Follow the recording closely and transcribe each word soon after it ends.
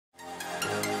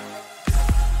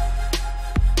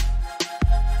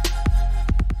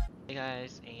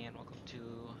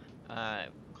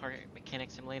Car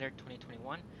Mechanic Simulator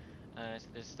 2021. So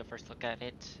this is the first look at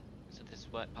it. So this is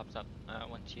what pops up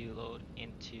once you load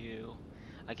into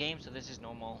a game. So this is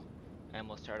normal, and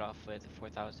we'll start off with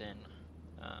 4,000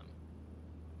 um,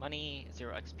 money,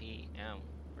 0 XP, and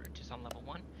we're just on level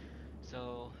 1.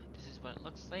 So this is what it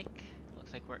looks like.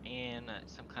 Looks like we're in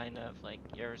some kind of like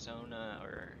Arizona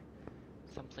or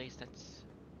some place that's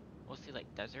mostly like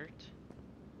desert.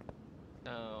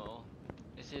 So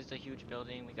this is a huge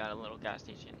building. We got a little gas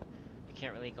station. You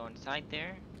can't really go inside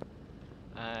there.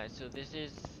 So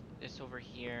this over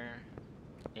here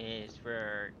is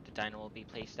where the dino will be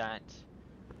placed at.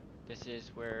 This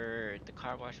is where the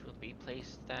car wash will be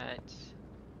placed at.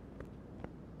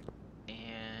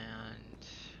 And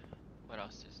what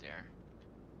else is there?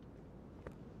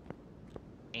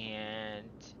 And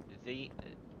the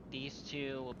these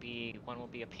two will be, one will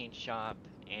be a paint shop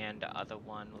and the other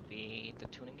one will be the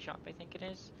tuning shop, I think it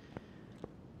is.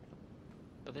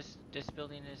 So this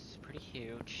building is pretty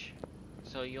huge.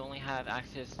 So you only have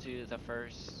access to the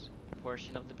first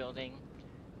portion of the building.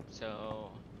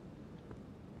 So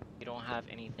you don't have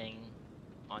anything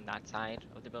on that side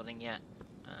of the building yet.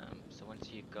 So once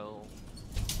you go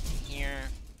here,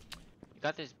 you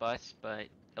got this bus, but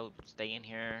it'll stay in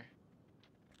here,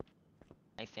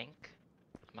 I think.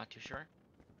 I'm not too sure.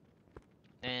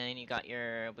 And you got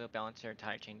your wheel balancer,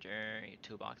 tire changer, your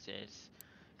toolboxes.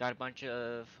 Got a bunch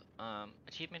of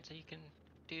achievements that you can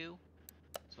do,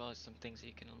 as well as some things that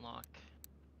you can unlock.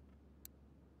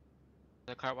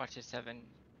 The car wash is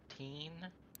 17.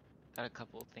 Got a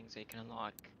couple of things that you can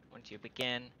unlock once you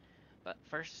begin. But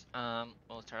first,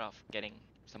 we'll start off getting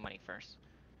some money first.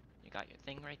 You got your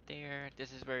thing right there.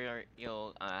 This is where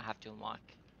you'll have to unlock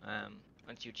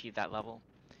once you achieve that level.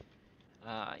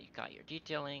 You got your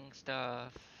detailing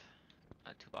stuff.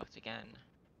 Toolbox again.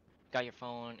 Got your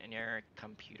phone and your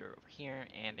computer over here,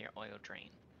 and your oil drain.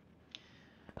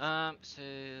 So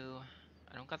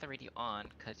I don't got the radio on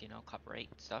because, you know, copyright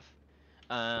stuff.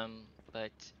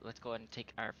 But let's go ahead and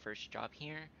take our first job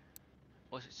here.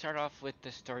 We'll start off with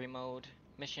the story mode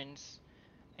missions,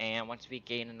 and once we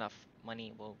gain enough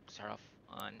money, we'll start off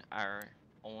on our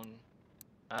own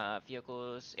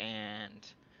vehicles and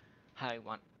how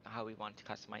we want to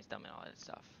customize them and all that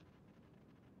stuff.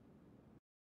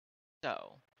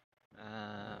 So,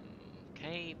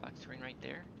 okay, black screen right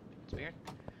there. It's weird.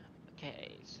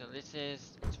 Okay, so this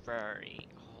is, it's very,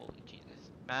 holy Jesus,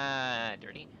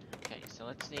 dirty. Okay, so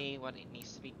let's see what it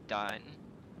needs to be done.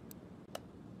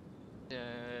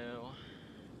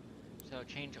 So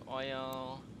change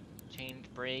oil, change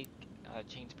brake,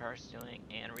 change power steering,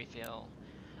 and refill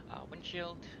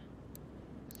windshield.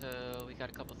 So we got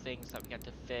a couple things that we got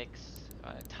to fix: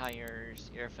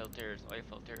 tires, air filters, oil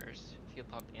filters, fuel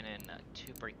pump, and then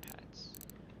 2 brake pads.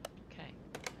 Okay,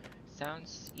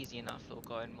 sounds easy enough. We'll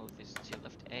go ahead and move this to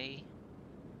lift A,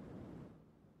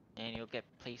 and you'll get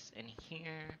placed in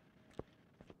here.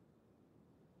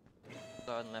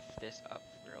 Go ahead and lift this up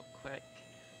real quick.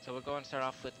 So we're going to start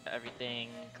off with everything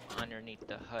underneath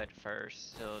the hood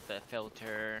first. So the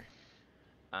filter,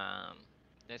 um,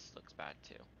 this looks bad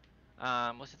too.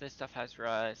 Most of this stuff has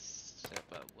rust,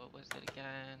 but what was it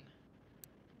again?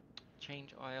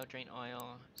 Change oil, drain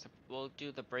oil. So we'll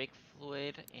do the brake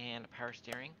fluid and power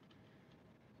steering.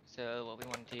 So what we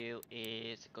want to do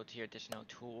is go to your additional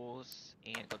tools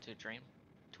and go to drain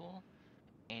tool,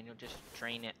 and you'll just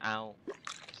drain it out.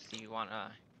 So you want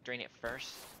to drain it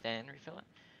first, then refill it.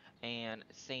 And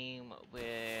same with,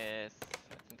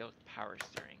 I think that was power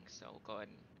steering. So we'll go ahead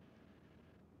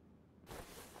and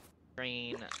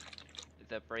drain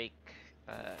the brake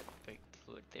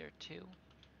fluid there too.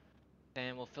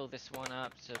 Then we'll fill this one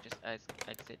up. So just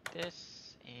exit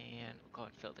this, and we'll go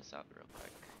ahead and fill this up real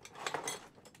quick.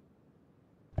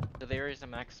 So there is a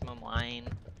maximum line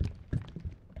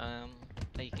that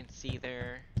you can see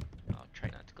there. I'll try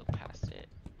not to go past it.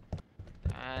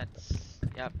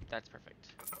 Yep, that's perfect.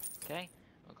 Okay,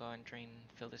 we'll go ahead and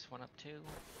fill this one up too.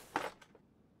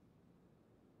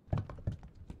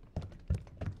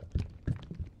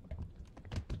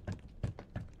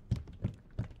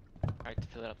 Alright, to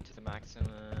fill it up to the maximum,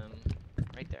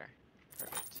 right there.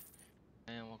 Perfect.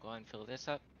 And we'll go ahead and fill this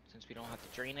up. Since we don't have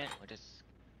to drain it, we'll just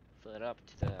fill it up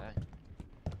to the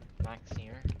max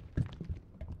here.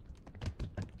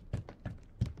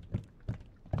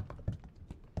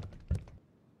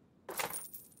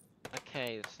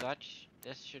 Okay, so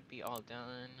this should be all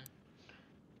done.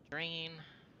 Drain,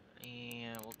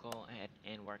 and we'll go ahead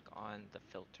and work on the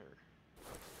filter.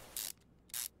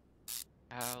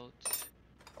 Out.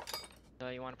 So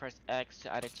you want to press X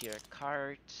to add it to your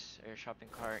cart, or your shopping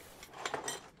cart.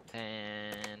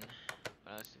 Then,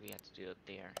 what else do we have to do up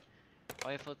there?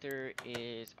 Oil filter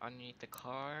is underneath the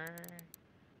car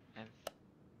and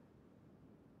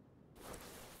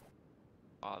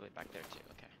all the way back there too.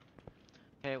 Okay.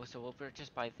 Okay, well, so we'll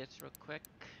just buy this real quick.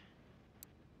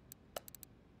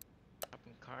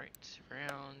 Shopping cart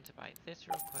around to buy this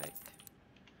real quick.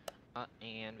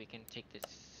 And we can take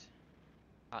this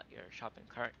out your shopping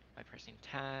cart by pressing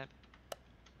tab.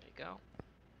 There you go.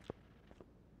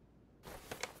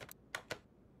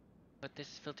 Put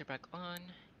this filter back on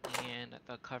and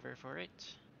the cover for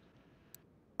it.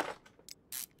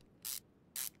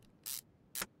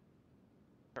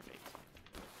 Perfect.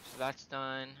 So that's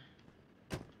done.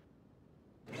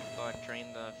 Go ahead and drain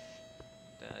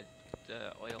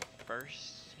the oil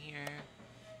first here.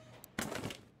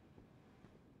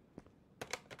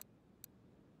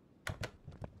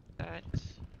 That.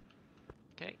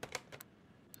 Okay.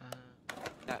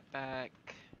 That back.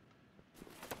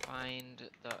 Find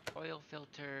the oil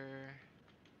filter.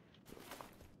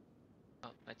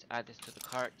 Oh, let's add this to the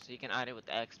cart. So you can add it with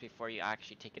X before you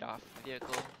actually take it off the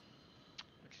vehicle,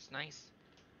 which is nice.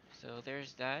 So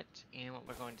there's that, and what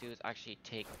we're going to do is actually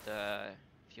take the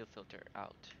fuel filter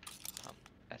out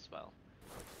as well.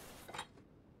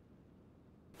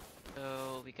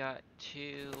 So we got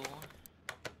two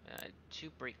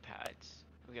brake pads.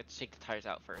 We have to take the tires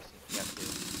out first. You have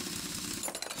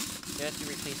to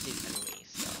replace these anyways.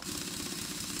 So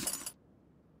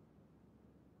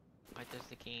why does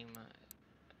the game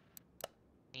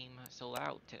seem so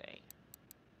loud today?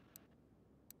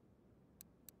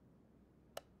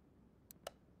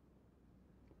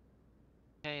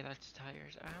 Okay, that's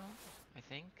tires out, I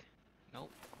think.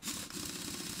 Nope.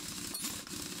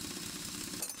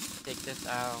 Take this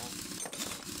out.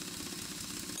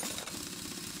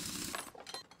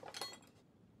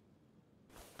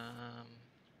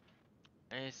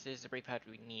 This is the brake pad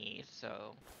we need,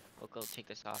 so we'll go take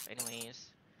this off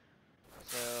anyways.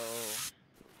 So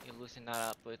you loosen that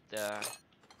up with the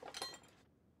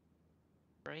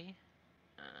spray.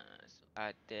 So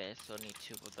add this, so we'll need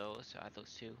two of those, so add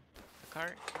those two to the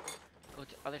cart. Go to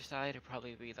the other side, it'll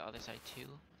probably be the other side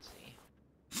too. Let's see.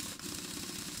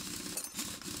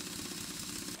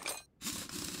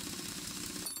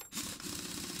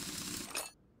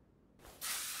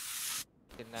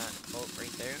 In that bolt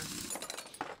right there.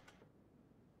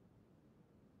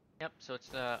 Yep, so it's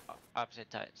the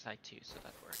opposite side too, so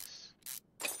that works.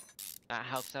 That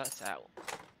helps us out.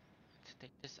 Let's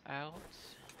take this out.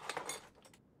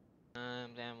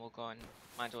 Then we'll go and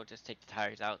might as well just take the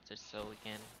tires out just so we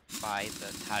can buy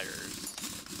the tires.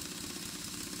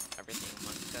 Everything in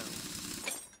one go.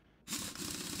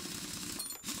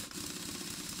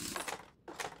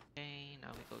 Okay,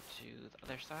 now we go to the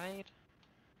other side.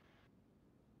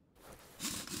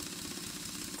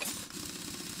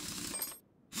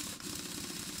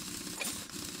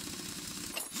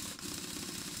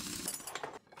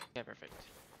 Okay, perfect.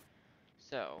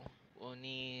 So, we'll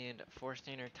need 4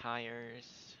 standard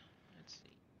tires. Let's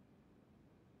see.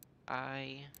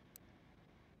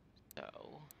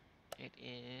 So, it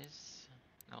is,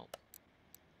 no,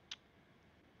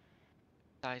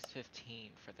 size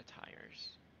 15 for the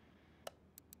tires.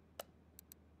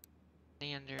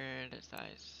 Standard,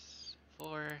 size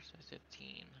 4, size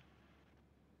 15.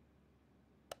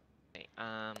 Okay,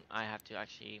 I have to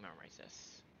actually memorize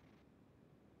this.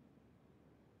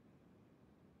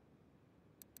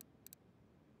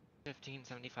 15,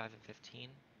 75, and 15.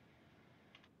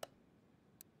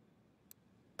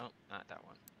 Oh, not that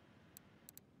one.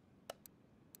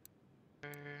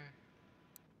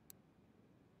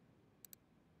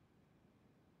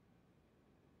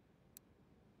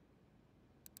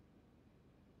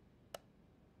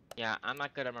 Yeah, I'm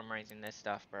not good at memorizing this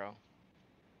stuff, bro.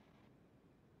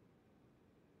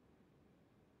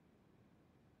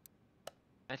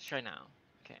 Let's try now.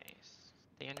 Okay,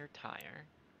 standard tire,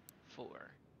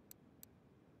 4,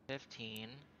 15,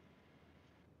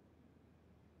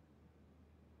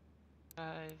 5,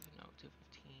 no,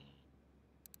 215,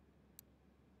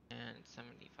 and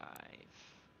 75.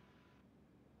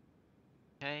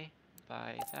 Okay,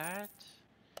 buy that.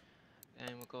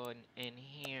 And we'll go in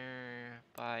here,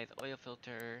 buy the oil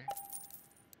filter,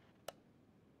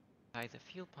 buy the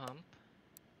fuel pump,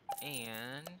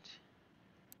 and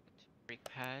brake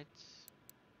pads.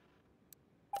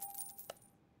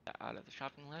 That out of the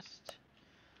shopping list.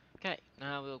 Okay,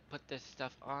 now we'll put this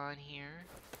stuff on here.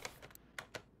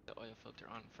 The oil filter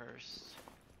on first.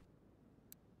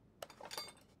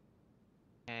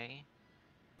 Okay.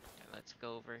 Let's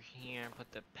go over here and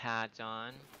put the pads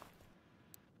on.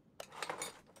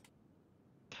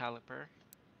 Caliper.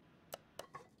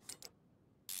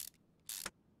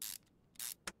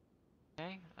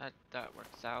 Okay, that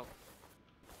works out.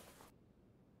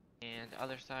 And the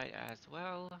other side as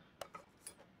well.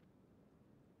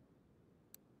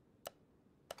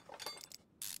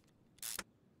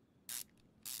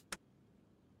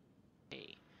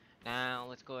 Okay. Now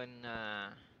let's go and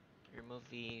remove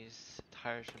these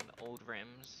tires from the old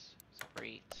rims.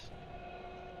 Separate.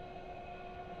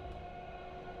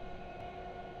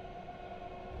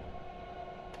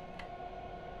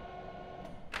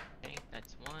 Okay,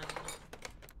 that's one.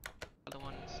 Other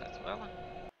ones as well.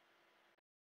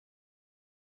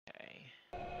 Okay.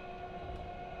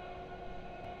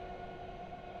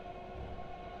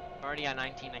 Already at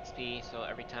 19 XP, so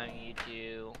every time you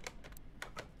do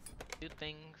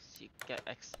things, you get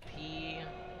XP,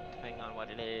 depending on what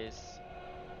it is.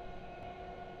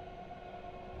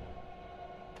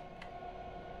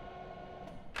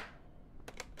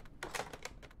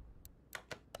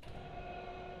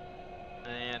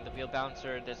 And the wheel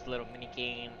bouncer, this little mini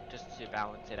game just to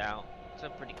balance it out. It's a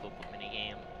pretty cool mini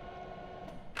game.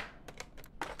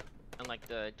 Unlike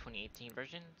the 2018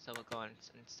 version, so we'll go and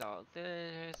install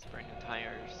this. Brand new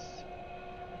tires.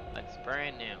 Looks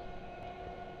brand new.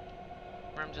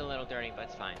 Rims a little dirty, but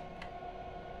it's fine.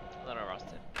 A little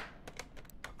rusted.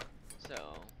 So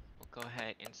we'll go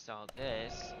ahead and install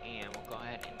this, and we'll go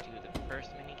ahead and do the first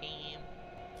mini game.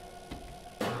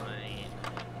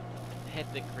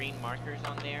 Hit the green markers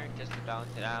on there just to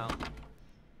balance it out.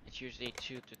 It's usually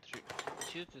two to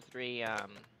three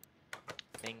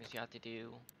things you have to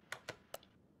do.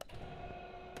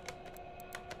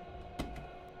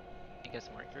 I guess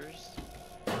markers.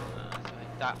 So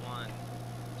hit that one.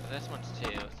 So this one's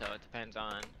two. So it depends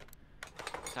on.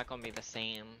 It's not gonna be the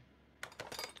same.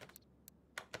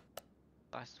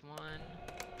 Last one.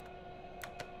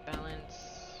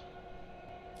 Balance.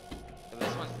 So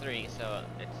this one's three. So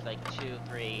it's like 2,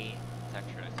 3,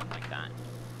 etc. Something like that.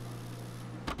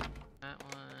 That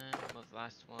one. Remove the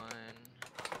last one.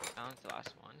 Balance the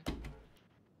last one.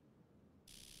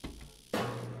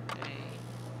 Okay.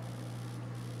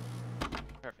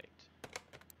 Perfect.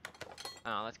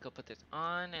 Let's go put this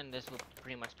on, and this will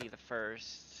pretty much be the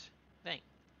first thing.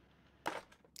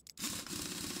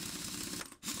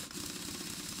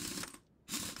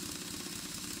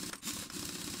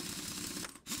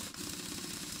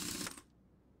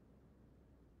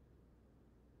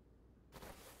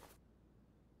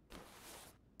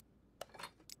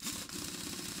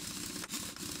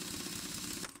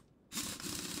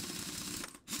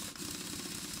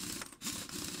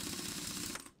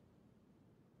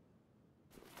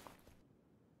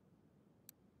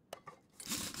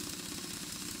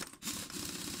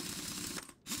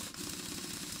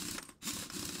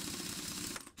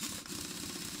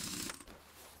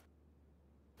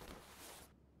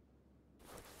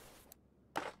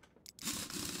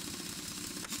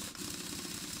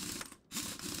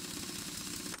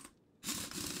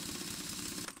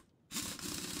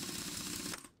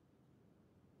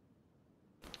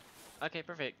 Okay,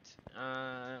 perfect.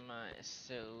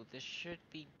 So this should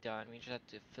be done. We just have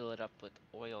to fill it up with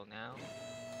oil now.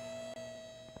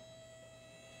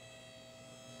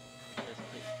 Let's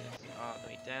place this all the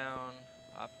way down,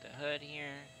 off the hood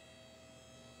here.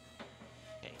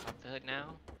 Okay, off the hood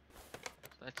now.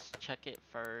 So let's check it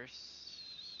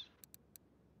first.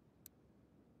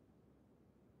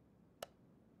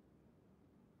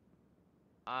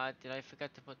 Did I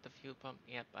forget to put the fuel pump?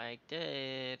 Yep, I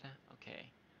did.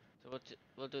 Okay. So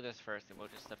we'll do this first, and we'll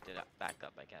just lift it up, back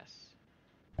up, I guess.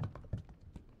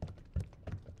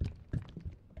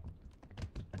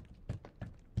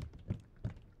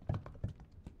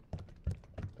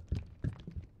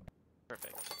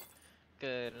 Perfect.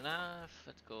 Good enough.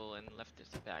 Let's go and lift this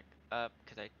back up,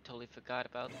 because I totally forgot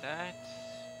about that.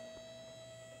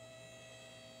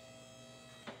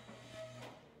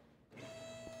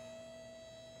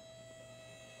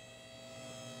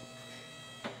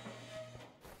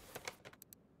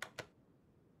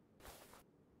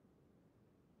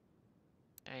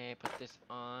 I put this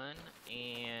on,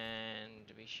 and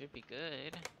we should be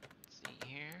good. Let's see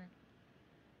here.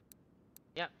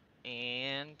 Yep,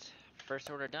 and first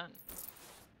order done.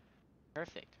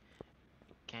 Perfect.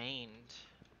 Gained.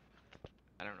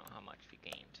 I don't know how much we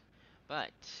gained,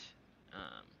 but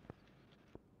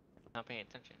not paying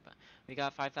attention. But we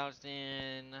got 5,000,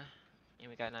 and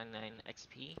we got 99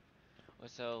 XP.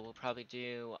 So we'll probably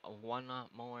do one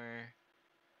more,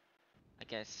 I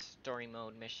guess, story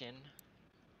mode mission.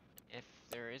 If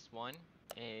there is one,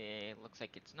 it looks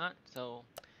like it's not, so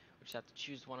we just have to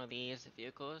choose one of these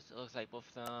vehicles. It looks like both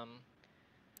of them.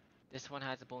 This one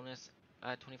has a bonus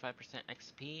 25%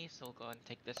 XP, so we'll go ahead and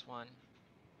take this one.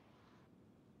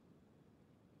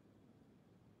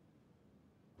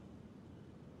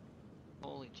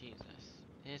 Holy Jesus.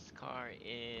 This car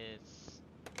is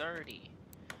 30.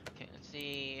 Okay, let's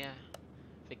see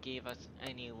if it gave us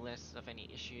any lists of any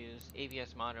issues.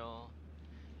 ABS model,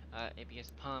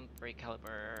 ABS pump, brake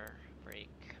caliper,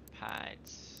 brake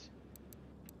pads.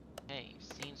 Hey,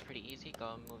 seems pretty easy.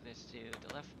 Go and move this to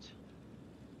the left.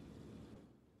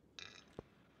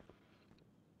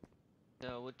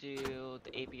 So we'll do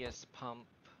the ABS pump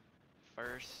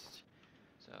first.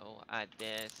 So add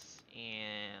this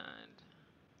and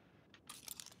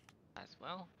as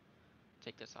well.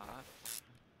 Take this off.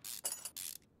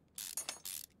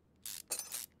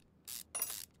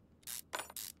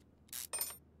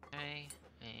 Okay,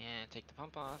 and take the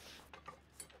pump off.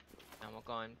 And we'll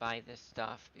go and buy this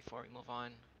stuff before we move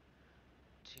on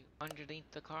to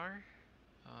underneath the car.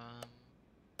 Um,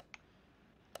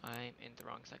 I'm in the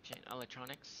wrong section.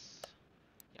 Electronics.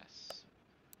 Yes.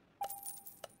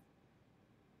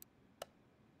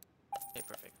 Okay,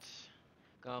 perfect.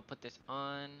 Go put this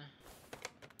on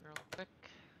real quick.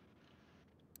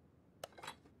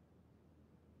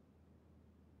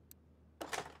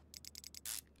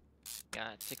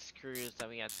 Got 6 screws that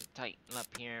we have to tighten up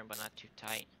here, but not too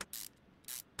tight.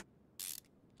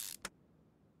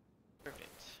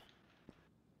 Perfect.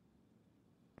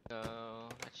 So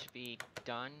that should be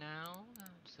done now.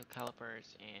 So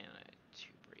calipers and 2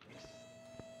 brakes.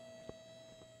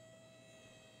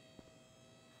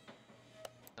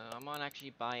 I'm gonna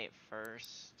actually buy it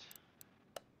first.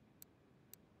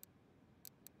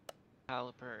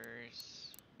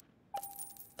 Calipers,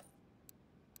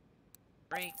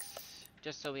 brakes,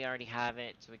 just so we already have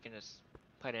it, so we can just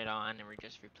put it on and we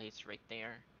just replace right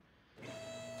there.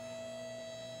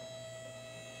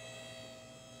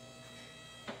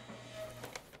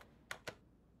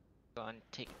 Go and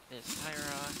take this tire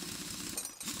off.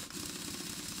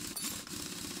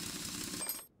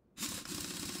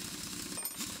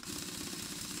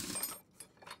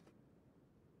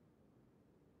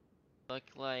 Look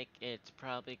like it's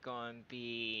probably going to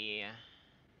be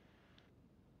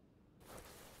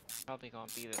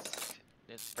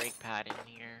this brake pad in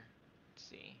here. Let's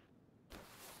see.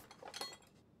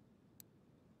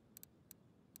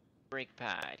 Brake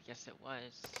pad. Yes, it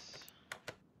was.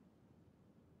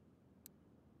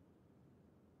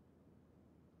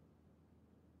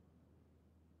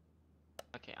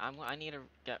 Okay, I need to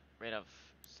get rid of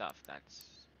stuff that's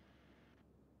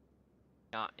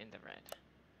not in the red.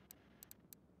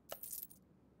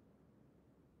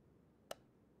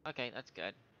 Okay, that's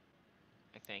good.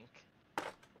 I think.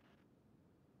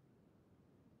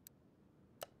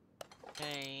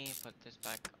 Okay, put this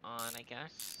back on, I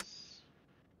guess.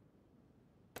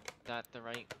 That the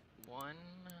right one?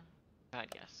 Pad,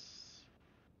 yes.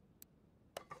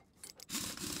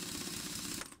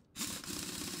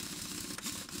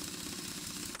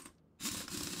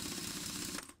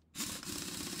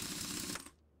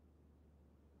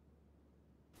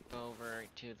 Go over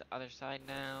to the other side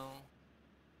now.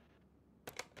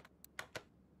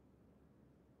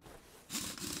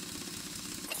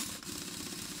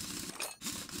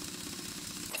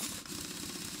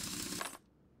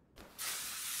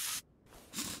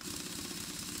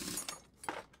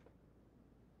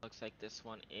 Looks like this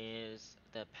one is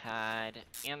the pad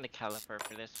and the caliper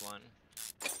for this one.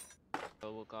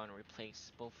 So we'll go and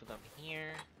replace both of them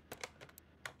here.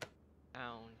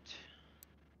 Mount.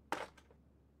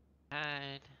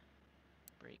 Pad.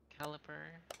 Brake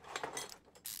caliper.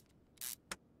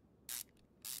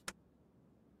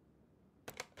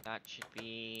 That should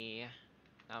be...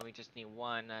 Now we just need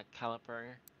one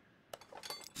caliper.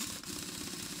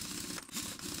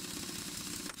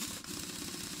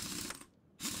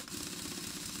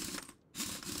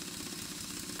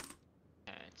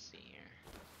 Let's see here.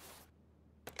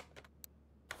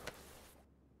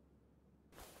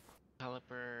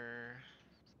 Caliper.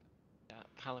 That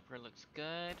caliper looks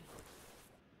good.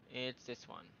 It's this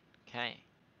one. Okay.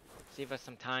 Save us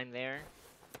some time there.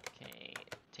 Okay,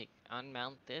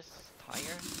 unmount this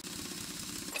tire.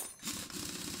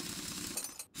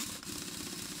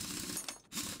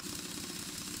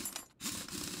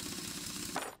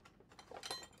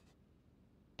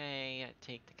 Okay,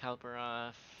 take the caliper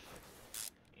off.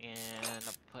 And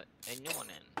I'll put a new one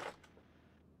in.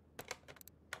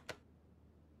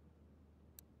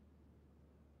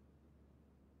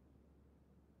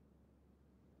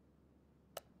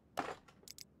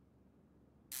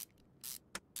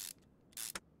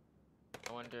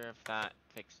 I wonder if that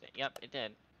fixed it. Yep, it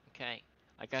did. Okay.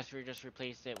 I guess we just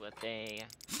replaced it with a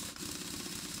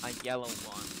yellow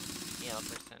one. Yellow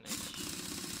percentage.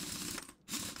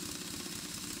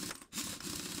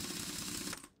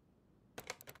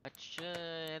 That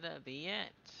should be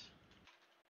it.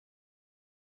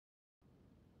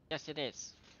 Yes, it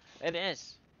is. It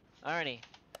is. Alrighty.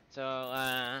 So,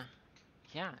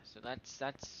 yeah. So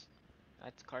that's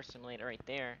Car Simulator right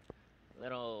there.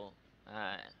 Little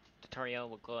tutorial.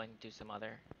 We'll go and do some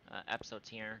other episodes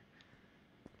here.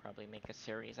 Probably make a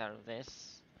series out of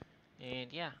this.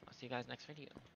 And yeah, I'll see you guys next video.